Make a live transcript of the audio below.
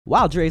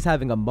While Dre's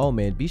having a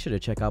moment, be sure to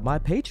check out my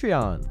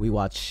Patreon. We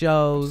watch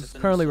shows.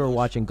 Currently, we're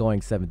watching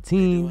Going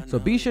 17. So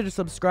be sure to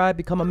subscribe,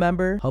 become a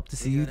member. Hope to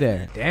see you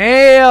there.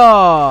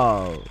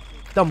 Damn!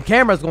 Them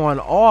cameras going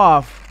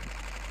off.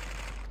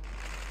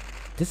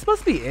 This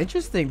must be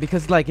interesting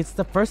because, like, it's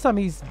the first time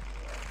he's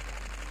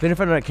been in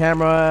front of the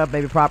camera,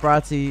 maybe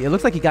paparazzi. It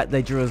looks like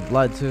they drew his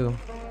blood, too.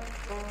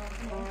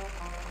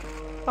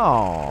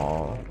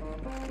 Oh.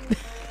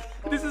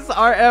 This is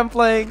RM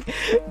playing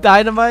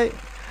Dynamite.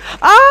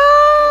 Ah!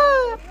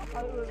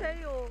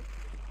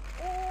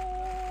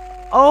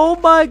 Oh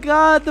my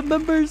god, the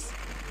members.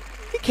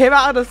 He came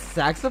out on a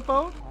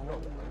saxophone?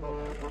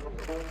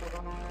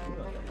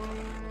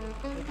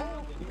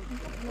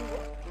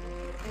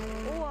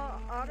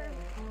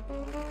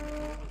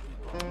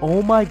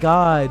 Oh my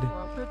god.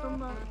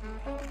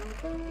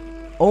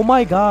 Oh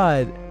my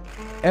god.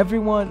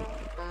 Everyone.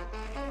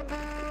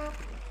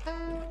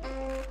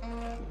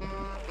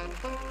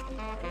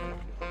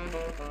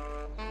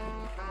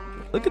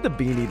 Look at the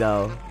beanie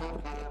though.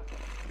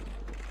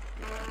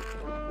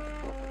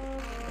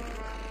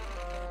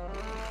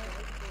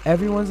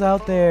 Everyone's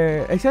out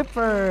there except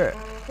for...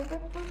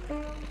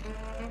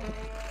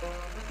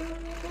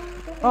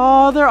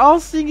 Oh, they're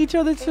all seeing each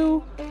other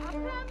too.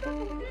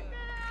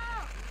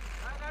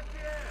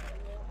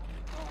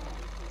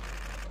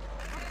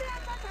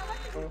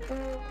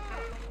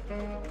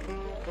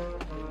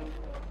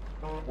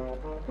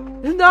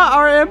 Isn't that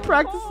RM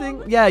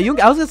practicing? Yeah, I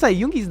was gonna say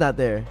Yoongi's not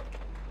there.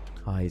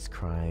 Oh, he's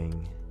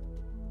crying.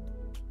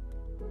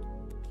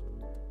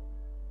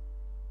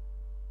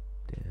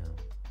 Damn.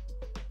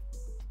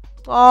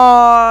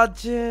 Oh,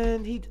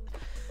 Jin. He.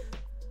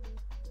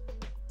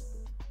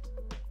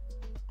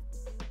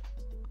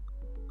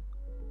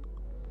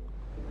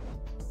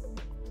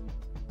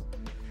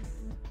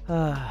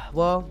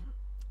 Well,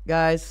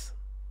 guys,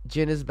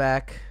 Jin is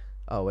back.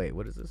 Oh wait,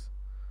 what is this?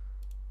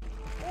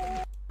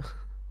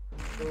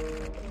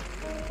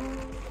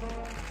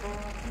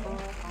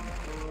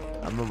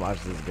 I'm gonna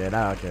watch this again.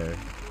 I don't care.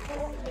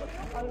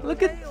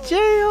 Look at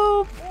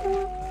Jail.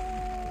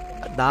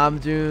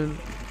 Namjoon.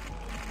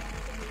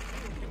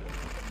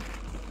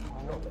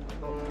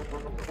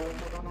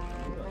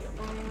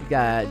 You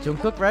got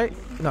Jungkook, right?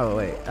 No,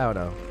 wait. I don't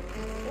know.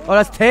 Oh,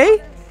 that's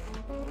Tae?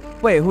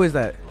 Wait, who is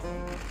that?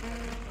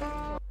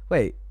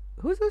 Wait,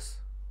 who is this?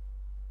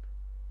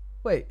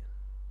 Wait.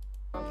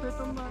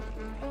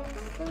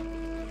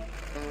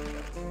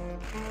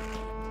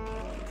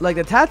 Like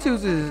the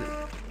tattoos is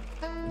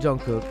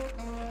Jungkook.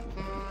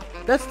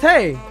 That's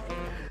Tae.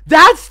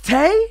 That's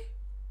Tae?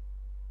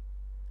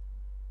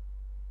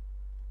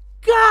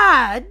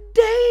 God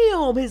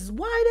damn, his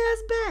white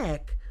ass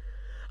back.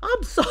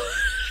 I'm sorry.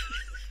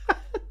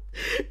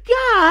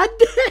 God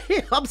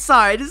damn. I'm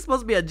sorry. This is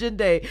supposed to be a Jin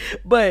day,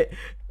 but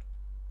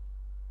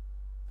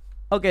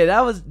okay,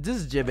 this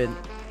is Jimin.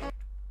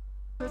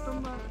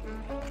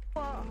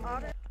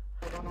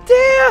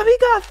 Damn, he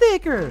got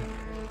thicker.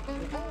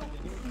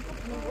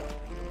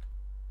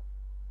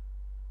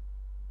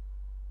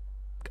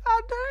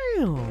 God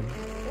damn.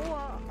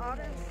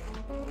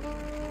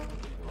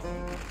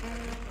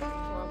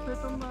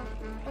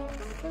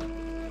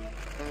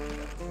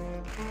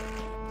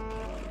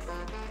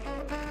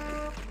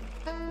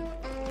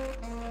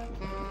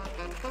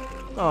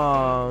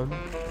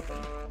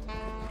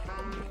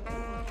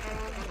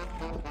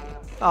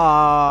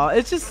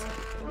 It's just,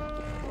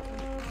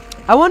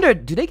 I wonder,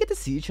 do they get to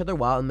see each other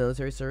while in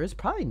military service?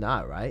 Probably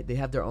not, right? They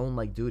have their own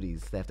like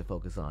duties they have to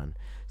focus on.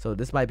 So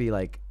this might be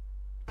like,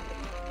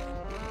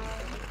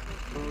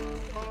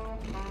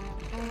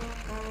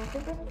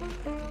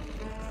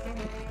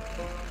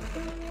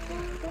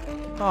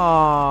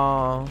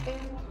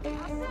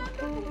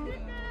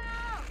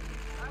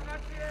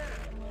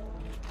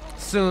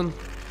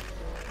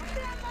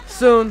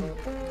 soon,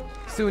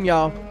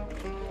 y'all.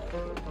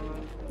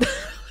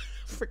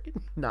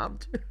 Freaking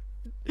Namjoon.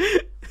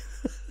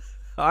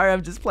 Alright,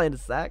 I'm just playing the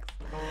sax.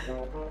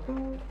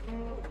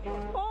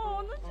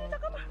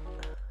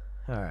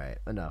 Alright,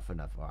 enough.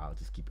 I'll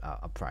just keep.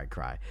 I'll probably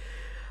cry.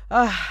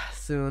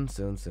 Soon,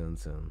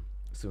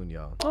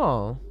 y'all.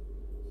 Oh.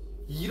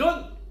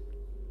 이런.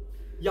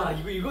 야,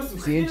 이거 쓰면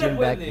Seeing Jin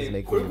back is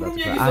making me about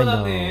to cry. I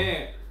know.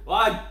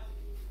 와.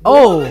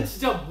 Oh.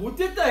 진짜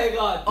못됐다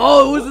얘가.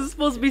 Oh, was this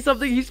supposed to be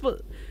something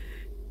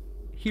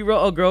he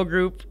wrote a girl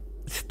group?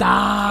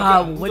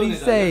 Stop. What did he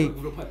say?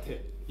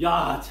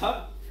 야,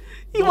 참.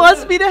 He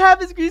wants me to have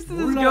his grease to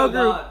this girl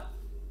group.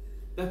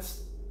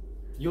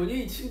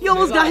 He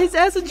almost got his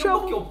ass in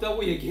trouble.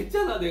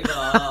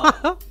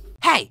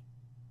 Hey,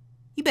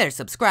 you better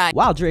subscribe.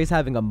 While Dre's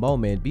having a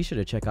moment, be sure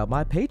to check out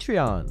my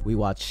Patreon. We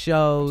watch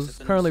shows.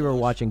 Currently, we're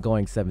watching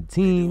Going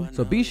 17.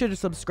 So be sure to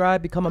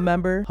subscribe, become a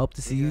member. Hope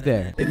to see you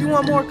there. If you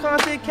want more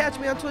content, catch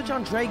me on Twitch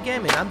on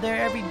JREAMERS. I'm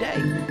there every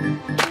day.